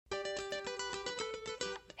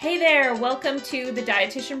Hey there, welcome to The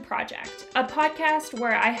Dietitian Project, a podcast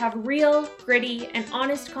where I have real, gritty, and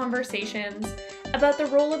honest conversations about the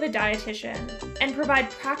role of a dietitian and provide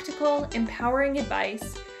practical, empowering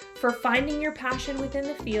advice for finding your passion within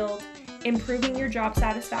the field, improving your job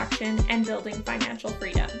satisfaction, and building financial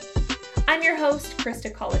freedom. I'm your host,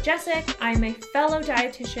 Krista Kolajesic. I'm a fellow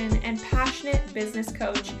dietitian and passionate business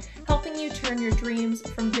coach, helping you turn your dreams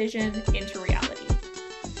from vision into reality.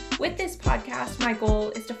 With this podcast, my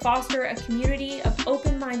goal is to foster a community of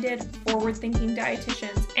open-minded, forward-thinking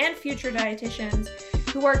dietitians and future dietitians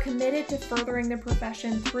who are committed to furthering the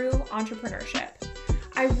profession through entrepreneurship.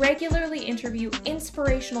 I regularly interview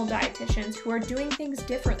inspirational dietitians who are doing things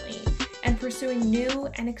differently and pursuing new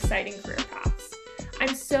and exciting career paths.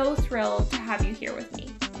 I'm so thrilled to have you here with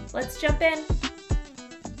me. Let's jump in.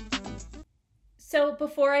 So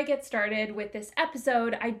before I get started with this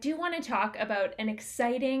episode, I do want to talk about an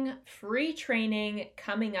exciting free training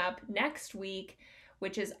coming up next week,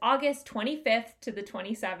 which is August 25th to the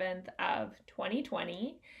 27th of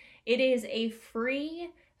 2020. It is a free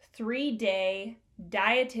 3-day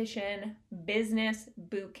dietitian business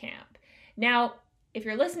boot camp. Now, if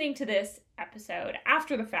you're listening to this episode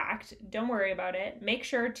after the fact, don't worry about it. Make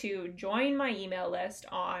sure to join my email list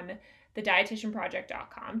on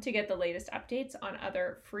thedietitianproject.com to get the latest updates on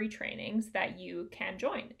other free trainings that you can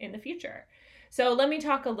join in the future. So let me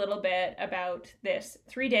talk a little bit about this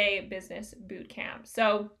 3-day business boot camp.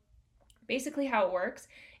 So basically how it works,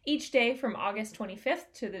 each day from August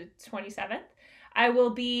 25th to the 27th, I will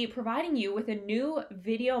be providing you with a new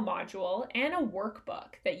video module and a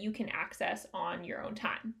workbook that you can access on your own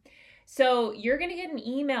time. So you're going to get an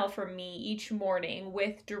email from me each morning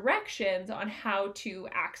with directions on how to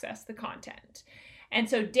access the content. And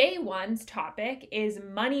so day one's topic is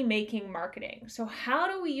money-making marketing. So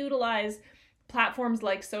how do we utilize platforms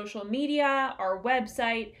like social media, our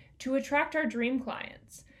website, to attract our dream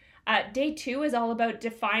clients? Day two is all about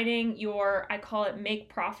defining your, I call it make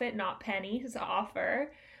profit, not pennies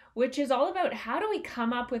offer, which is all about how do we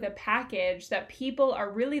come up with a package that people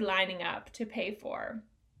are really lining up to pay for.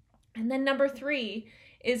 And then number 3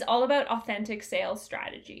 is all about authentic sales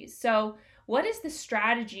strategies. So what is the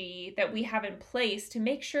strategy that we have in place to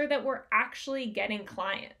make sure that we're actually getting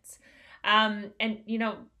clients? I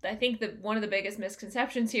think that one of the biggest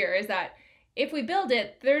misconceptions here is that if we build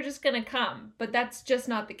it, they're just going to come, but that's just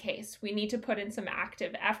not the case. We need to put in some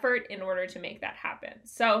active effort in order to make that happen.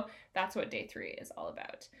 So that's what day 3 is all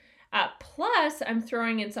about. Plus, I'm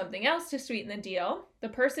throwing in something else to sweeten the deal. The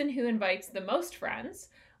person who invites the most friends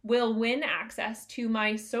will win access to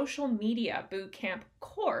my social media bootcamp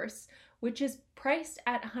course, which is priced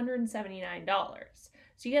at $179.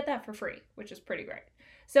 So you get that for free, which is pretty great.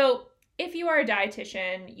 So if you are a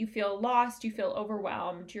dietitian, you feel lost, you feel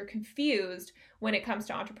overwhelmed, you're confused when it comes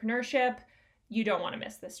to entrepreneurship, you don't want to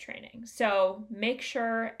miss this training. So make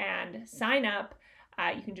sure and sign up.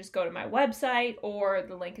 You can just go to my website, or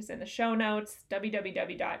the link is in the show notes,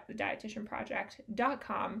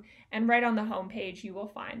 www.thedietitianproject.com, and right on the homepage you will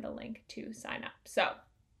find the link to sign up. So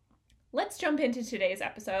let's jump into today's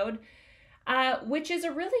episode, which is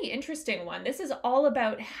a really interesting one. This is all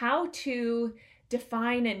about how to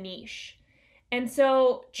define a niche. And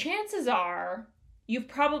so chances are you've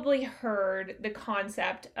probably heard the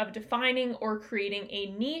concept of defining or creating a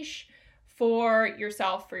niche for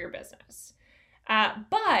yourself, for your business.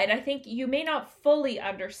 But I think you may not fully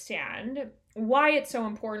understand why it's so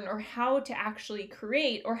important, or how to actually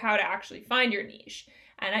create, or how to actually find your niche.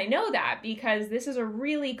 And I know that because this is a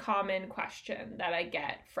really common question that I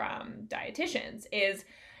get from dietitians is,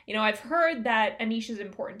 I've heard that a niche is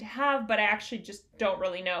important to have, but I actually just don't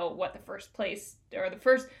really know what the first place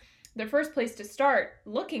to start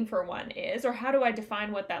looking for one is, or how do I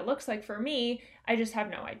define what that looks like for me? I just have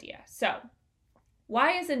no idea. So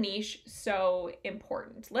why is a niche so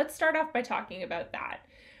important? Let's start off by talking about that.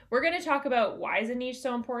 We're going to talk about why is a niche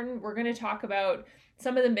so important. We're going to talk about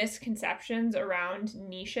some of the misconceptions around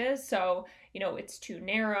niches. So, it's too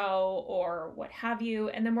narrow or what have you.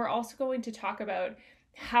 And then we're also going to talk about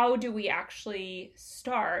how do we actually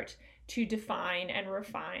start to define and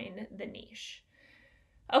refine the niche.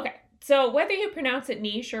 Okay. So whether you pronounce it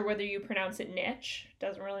niche or whether you pronounce it niche,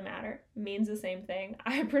 doesn't really matter. It means the same thing.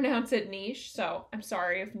 I pronounce it niche, so I'm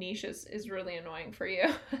sorry if niche is really annoying for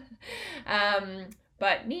you.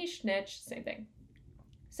 But niche, same thing.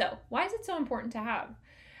 So why is it so important to have?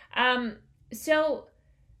 So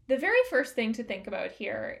the very first thing to think about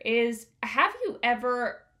here is, have you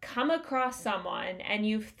ever come across someone and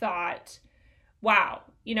you've thought, wow,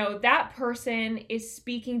 that person is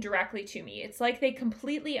speaking directly to me. It's like they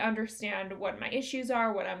completely understand what my issues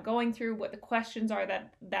are, what I'm going through, what the questions are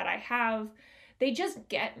that I have. They just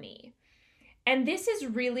get me. And this is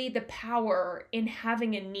really the power in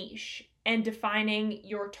having a niche and defining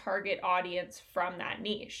your target audience from that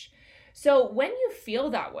niche. So when you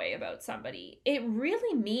feel that way about somebody, it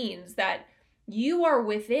really means that you are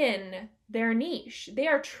within their niche. They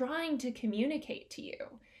are trying to communicate to you.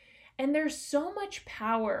 And there's so much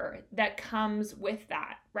power that comes with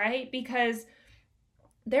that, right? Because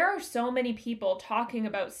there are so many people talking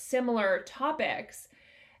about similar topics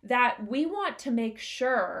that we want to make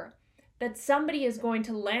sure that somebody is going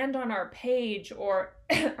to land on our page or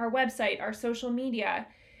our website, our social media,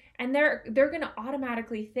 and they're going to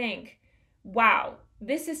automatically think, wow,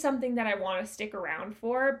 this is something that I want to stick around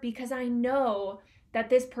for because I know that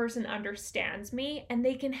this person understands me and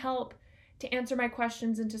they can help to answer my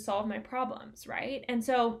questions and to solve my problems, right? And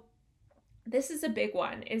so this is a big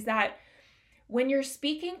one, is that when you're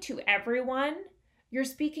speaking to everyone, you're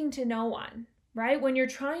speaking to no one, right? When you're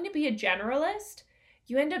trying to be a generalist,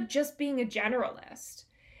 you end up just being a generalist.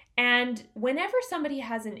 And whenever somebody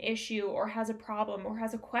has an issue or has a problem or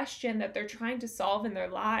has a question that they're trying to solve in their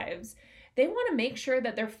lives, they want to make sure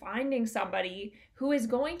that they're finding somebody who is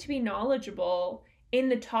going to be knowledgeable in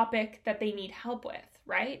the topic that they need help with,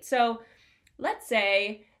 right? So let's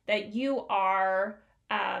say that you are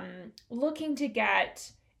looking to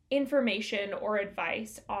get information or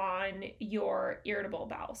advice on your irritable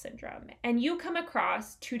bowel syndrome, and you come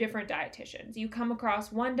across two different dietitians. You come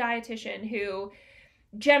across one dietitian who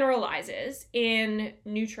generalizes in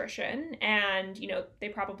nutrition and, they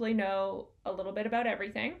probably know a little bit about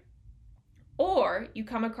everything. Or you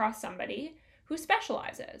come across somebody who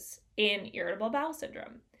specializes in irritable bowel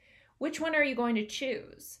syndrome. Which one are you going to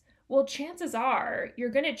choose? Well, chances are you're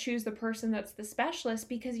going to choose the person that's the specialist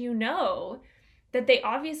because you know that they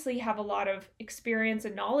obviously have a lot of experience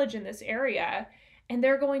and knowledge in this area, and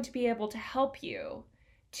they're going to be able to help you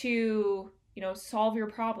to, solve your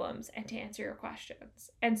problems and to answer your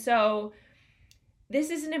questions. And so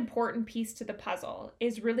this is an important piece to the puzzle,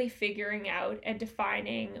 is really figuring out and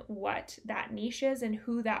defining what that niche is and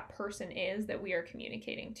who that person is that we are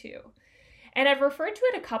communicating to. And I've referred to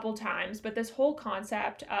it a couple times, but this whole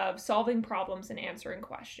concept of solving problems and answering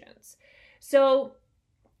questions. So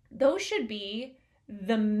those should be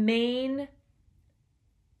the main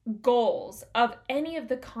goals of any of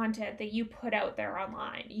the content that you put out there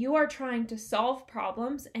online. You are trying to solve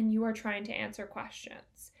problems and you are trying to answer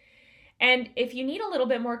questions. And if you need a little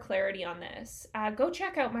bit more clarity on this, go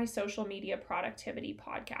check out my social media productivity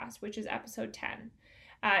podcast, which is episode 10.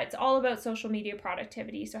 It's all about social media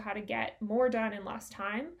productivity, so how to get more done in less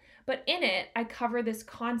time. But in it, I cover this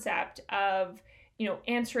concept of,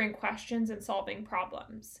 answering questions and solving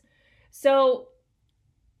problems. So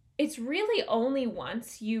it's really only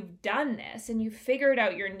once you've done this and you've figured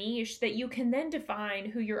out your niche that you can then define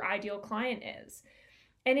who your ideal client is.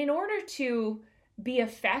 And in order to be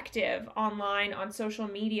effective online on social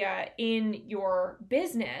media in your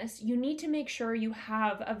business, you need to make sure you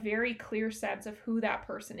have a very clear sense of who that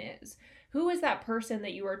person is. Who is that person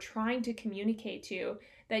that you are trying to communicate to,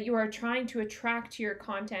 that you are trying to attract to your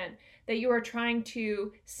content, that you are trying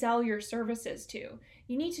to sell your services to?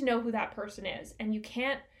 You need to know who that person is, and you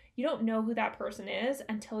don't know who that person is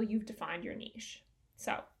until you've defined your niche.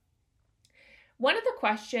 So one of the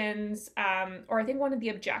questions, or I think one of the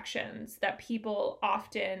objections that people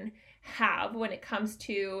often have when it comes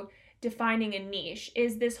to defining a niche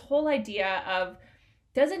is this whole idea of,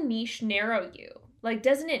 does a niche narrow you? Like,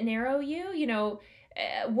 doesn't it narrow you?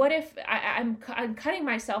 What if I'm cutting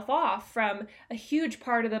myself off from a huge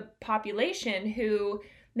part of the population who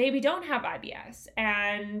maybe don't have IBS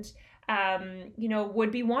and,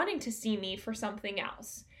 would be wanting to see me for something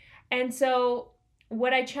else? And so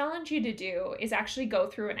what I challenge you to do is actually go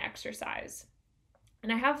through an exercise.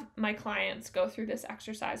 And I have my clients go through this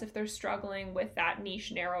exercise if they're struggling with that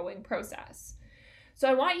niche narrowing process. So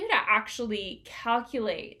I want you to actually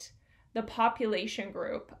calculate the population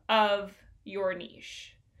group of your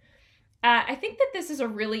niche. I think that this is a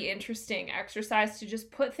really interesting exercise to just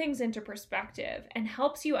put things into perspective and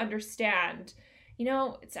helps you understand,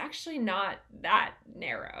 it's actually not that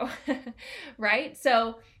narrow, right?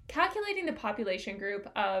 So calculating the population group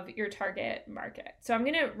of your target market. So I'm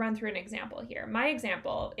going to run through an example here. My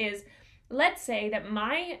example is, let's say that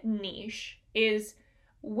my niche is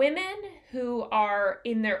women who are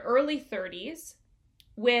in their early 30s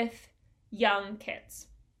with young kids.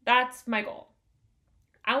 That's my goal.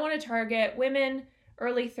 I want to target women,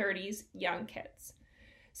 early 30s, young kids.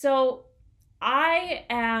 So I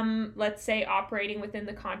am, let's say, operating within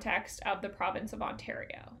the context of the province of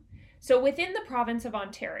Ontario. So within the province of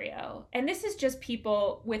Ontario, and this is just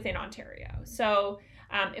people within Ontario. So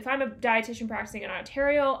if I'm a dietitian practicing in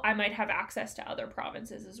Ontario, I might have access to other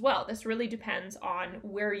provinces as well. This really depends on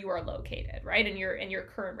where you are located, right? And your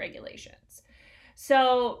current regulations.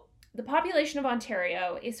 So the population of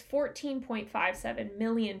Ontario is 14.57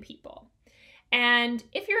 million people. And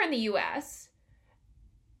if you're in the US,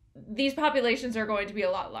 these populations are going to be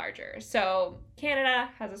a lot larger. So Canada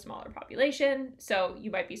has a smaller population, so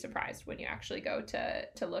you might be surprised when you actually go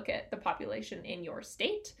to look at the population in your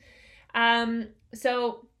state.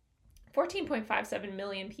 So 14.57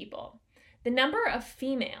 million people. The number of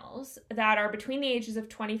females that are between the ages of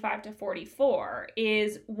 25 to 44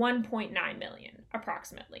 is 1.9 million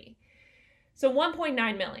approximately. So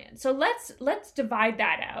 1.9 million. So let's divide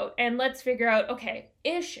that out and let's figure out, okay,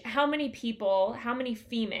 how many people, how many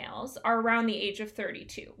females are around the age of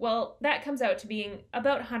 32? Well, that comes out to being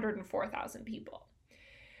about 104,000 people.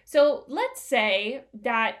 So let's say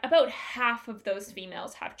that about half of those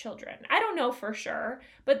females have children. I don't know for sure,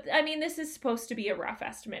 but I mean, this is supposed to be a rough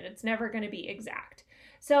estimate. It's never going to be exact.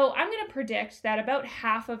 So I'm going to predict that about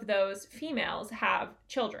half of those females have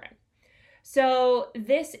children. So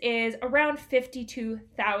this is around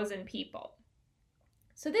 52,000 people.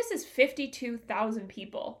 So this is 52,000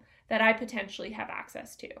 people that I potentially have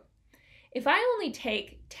access to. If I only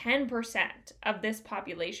take 10% of this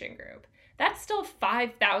population group, that's still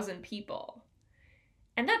 5,000 people.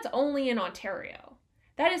 And that's only in Ontario.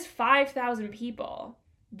 That is 5,000 people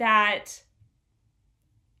that,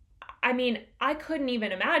 I mean, I couldn't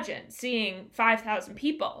even imagine seeing 5,000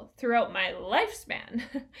 people throughout my lifespan,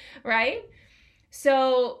 right?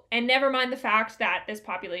 So, and never mind the fact that this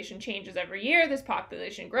population changes every year, this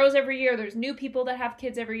population grows every year, there's new people that have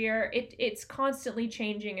kids every year, it's constantly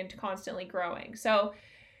changing and constantly growing. So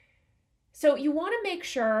you want to make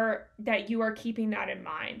sure that you are keeping that in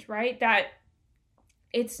mind, right? That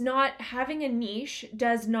it's not, having a niche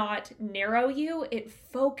does not narrow you, it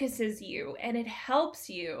focuses you and it helps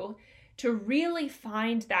you to really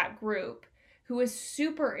find that group who is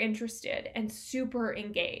super interested and super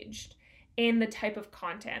engaged in the type of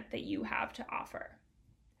content that you have to offer.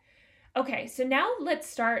 Okay, so now let's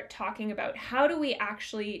start talking about how do we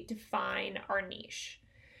actually define our niche.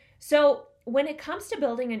 So when it comes to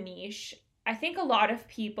building a niche, I think a lot of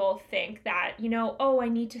people think that, I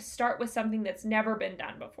need to start with something that's never been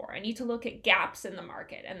done before. I need to look at gaps in the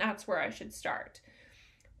market, and that's where I should start.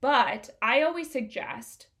 But I always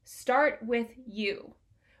suggest start with you.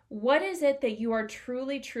 What is it that you are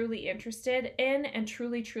truly, truly interested in and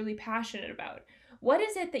truly, truly passionate about? What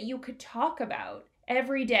is it that you could talk about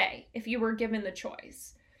every day if you were given the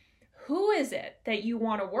choice? Who is it that you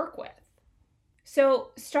want to work with? So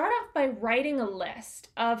start off by writing a list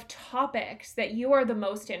of topics that you are the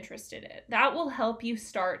most interested in. That will help you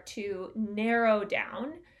start to narrow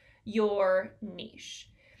down your niche.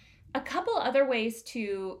 A couple other ways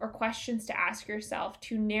or questions to ask yourself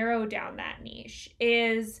to narrow down that niche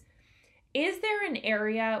is there an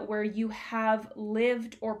area where you have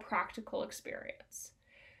lived or practical experience?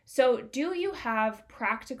 So do you have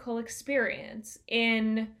practical experience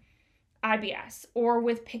in IBS or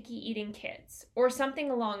with picky eating kids or something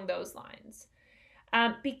along those lines?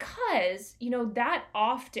 Because, that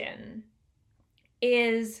often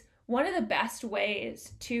is one of the best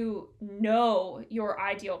ways to know your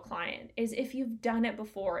ideal client is if you've done it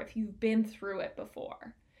before, if you've been through it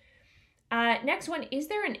before. Next one, is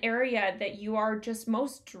there an area that you are just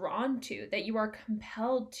most drawn to, that you are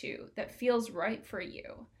compelled to, that feels right for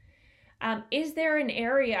you? Is there an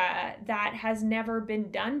area that has never been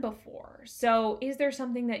done before? So is there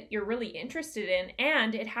something that you're really interested in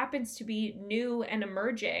and it happens to be new and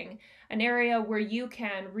emerging, an area where you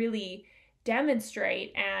can really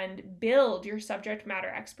demonstrate and build your subject matter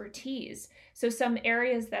expertise? So some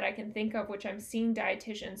areas that I can think of, which I'm seeing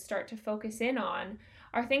dietitians start to focus in on,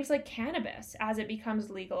 are things like cannabis as it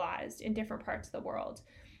becomes legalized in different parts of the world.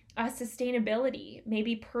 Sustainability,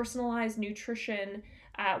 maybe personalized nutrition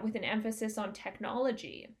with an emphasis on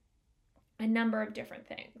technology, a number of different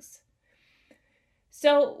things.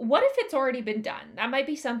 So what if it's already been done? That might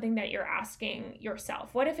be something that you're asking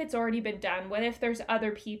yourself. What if it's already been done? What if there's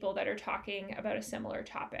other people that are talking about a similar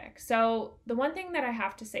topic? So the one thing that I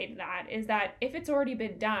have to say to that is that if it's already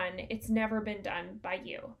been done, it's never been done by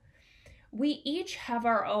you. We each have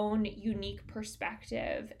our own unique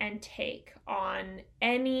perspective and take on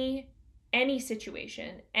any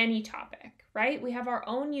situation, any topic, right? We have our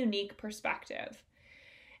own unique perspective.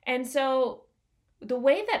 And so the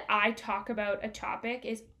way that I talk about a topic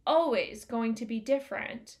is always going to be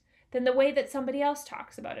different than the way that somebody else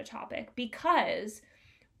talks about a topic, because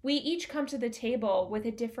we each come to the table with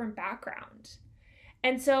a different background.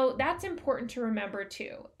 And so that's important to remember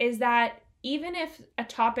too, is that even if a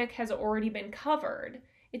topic has already been covered,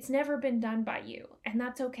 it's never been done by you, and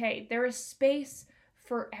that's okay. There is space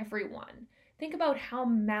for everyone. Think about how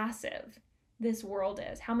massive this world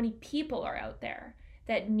is, how many people are out there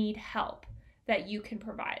that need help that you can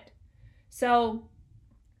provide. So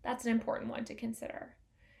that's an important one to consider.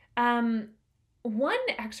 One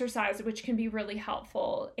exercise which can be really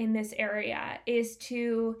helpful in this area is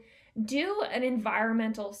to do an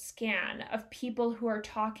environmental scan of people who are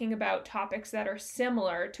talking about topics that are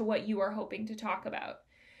similar to what you are hoping to talk about.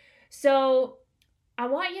 So I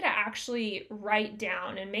want you to actually write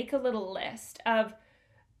down and make a little list of,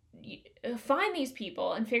 find these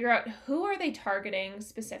people and figure out who are they targeting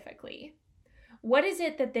specifically. What is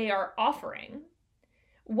it that they are offering?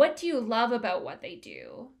 What do you love about what they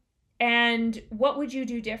do? And what would you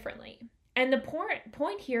do differently? And the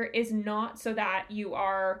point here is not so that you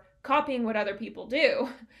are copying what other people do.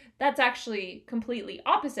 That's actually completely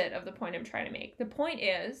opposite of the point I'm trying to make. The point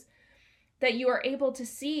is that you are able to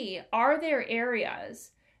see, are there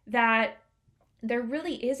areas that there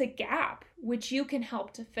really is a gap which you can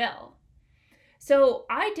help to fill? So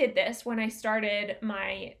I did this when I started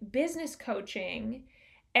my business coaching,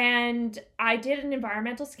 and I did an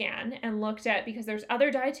environmental scan and looked at, because there's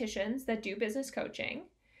other dietitians that do business coaching,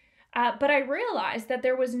 but I realized that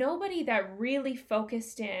there was nobody that really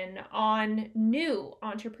focused in on new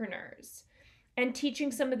entrepreneurs and teaching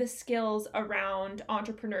some of the skills around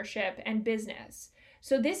entrepreneurship and business.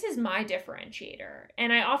 So this is my differentiator.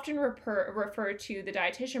 And I often refer to the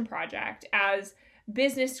Dietitian Project as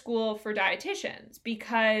business school for dietitians,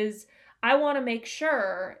 because I want to make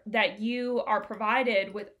sure that you are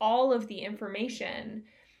provided with all of the information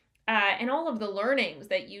and all of the learnings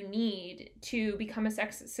that you need to become a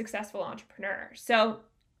successful entrepreneur. So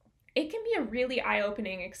it can be a really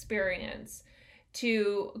eye-opening experience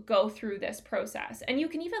to go through this process. And you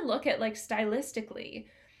can even look at, like, stylistically,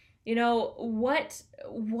 you know, what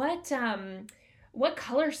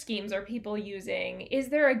color schemes are people using? Is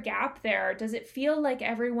there a gap there? Does it feel like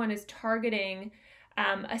everyone is targeting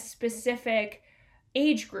a specific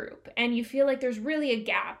age group, and you feel like there's really a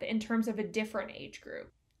gap in terms of a different age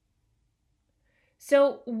group?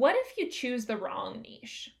 So what if you choose the wrong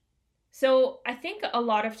niche? So I think a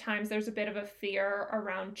lot of times there's a bit of a fear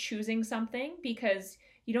around choosing something because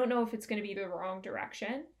you don't know if it's going to be the wrong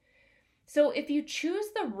direction. So if you choose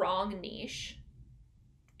the wrong niche,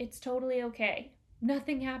 it's totally okay.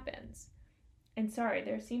 Nothing happens. And sorry,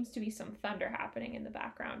 there seems to be some thunder happening in the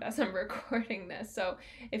background as I'm recording this. So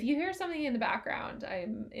if you hear something in the background,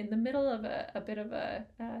 I'm in the middle of a bit of a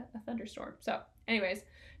thunderstorm. So anyways,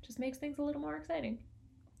 just makes things a little more exciting.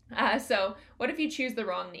 So what if you choose the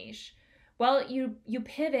wrong niche? Well, you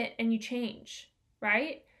pivot and you change,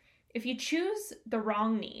 right? If you choose the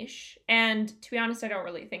wrong niche, and to be honest, I don't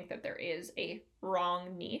really think that there is a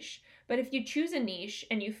wrong niche, but if you choose a niche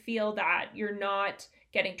and you feel that you're not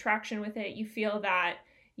getting traction with it, you feel that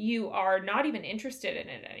you are not even interested in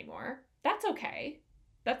it anymore, that's okay.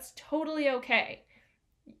 That's totally okay.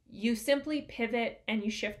 You simply pivot and you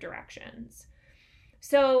shift directions.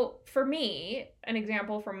 So for me, an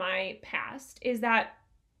example from my past is that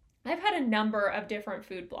I've had a number of different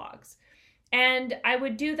food blogs, and I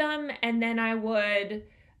would do them, and then I would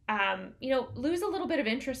lose a little bit of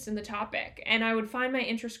interest in the topic, and I would find my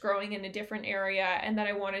interest growing in a different area, and that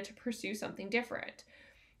I wanted to pursue something different.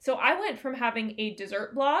 So I went from having a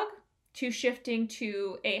dessert blog to shifting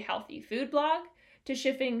to a healthy food blog to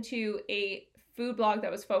shifting to a food blog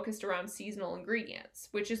that was focused around seasonal ingredients,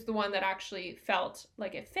 which is the one that actually felt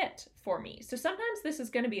like it fit for me. So sometimes this is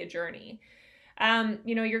going to be a journey.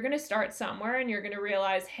 You're going to start somewhere and you're going to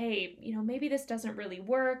realize, hey, maybe this doesn't really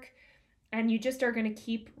work. And you just are going to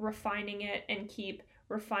keep refining it and keep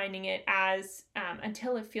refining it as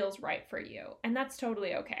until it feels right for you. And that's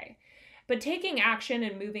totally okay. But taking action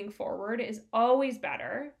and moving forward is always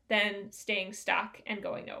better than staying stuck and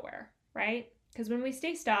going nowhere, right? Because when we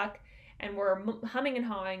stay stuck and we're humming and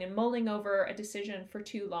hawing and mulling over a decision for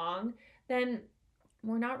too long, then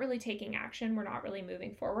we're not really taking action, we're not really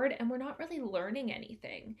moving forward, and we're not really learning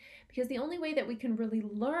anything. Because the only way that we can really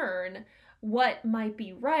learn what might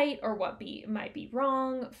be right or what might be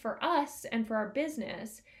wrong for us and for our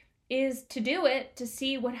business is to do it, to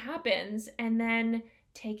see what happens, and then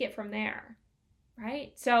take it from there,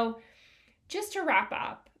 right? So just to wrap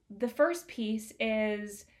up, the first piece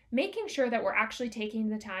is making sure that we're actually taking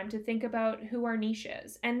the time to think about who our niche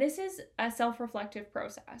is. And this is a self-reflective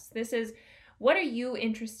process. This is What are you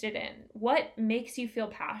interested in? What makes you feel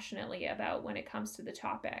passionately about when it comes to the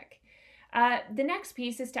topic? The next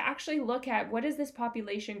piece is to actually look at, what does this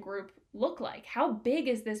population group look like? How big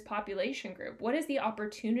is this population group? What is the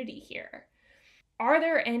opportunity here? Are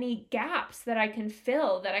there any gaps that I can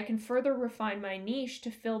fill, that I can further refine my niche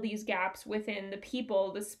to fill these gaps within the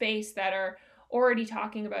people, the space that are already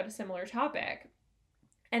talking about a similar topic?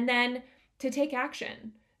 And then to take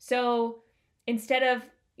action. So instead of,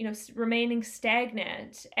 remaining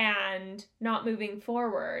stagnant and not moving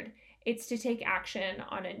forward, it's to take action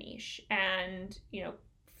on a niche and,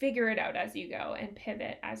 figure it out as you go and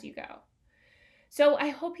pivot as you go. So I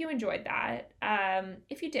hope you enjoyed that.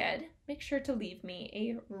 If you did, make sure to leave me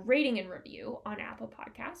a rating and review on Apple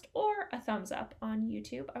Podcast or a thumbs up on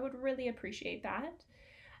YouTube. I would really appreciate that.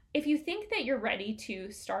 If you think that you're ready to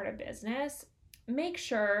start a business, make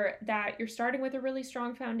sure that you're starting with a really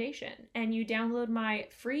strong foundation and you download my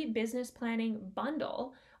free business planning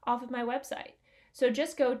bundle off of my website. So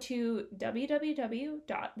just go to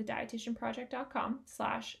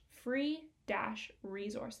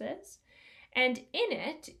www.thedietitianproject.com/free-resources. And in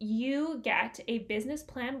it, you get a business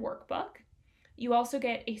plan workbook. You also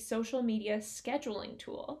get a social media scheduling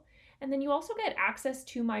tool. And then you also get access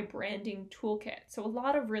to my branding toolkit. So a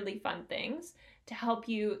lot of really fun things to help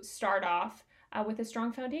you start off with a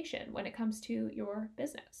strong foundation when it comes to your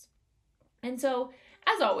business. And so,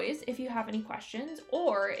 as always, if you have any questions,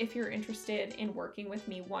 or if you're interested in working with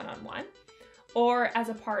me one-on-one, or as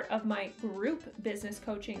a part of my group business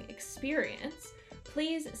coaching experience,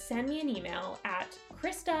 please send me an email at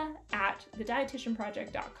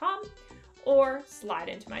krista@thedietitianproject.com or slide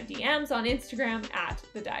into my DMs on Instagram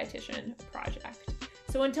 @thedietitianproject.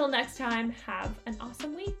 So until next time, have an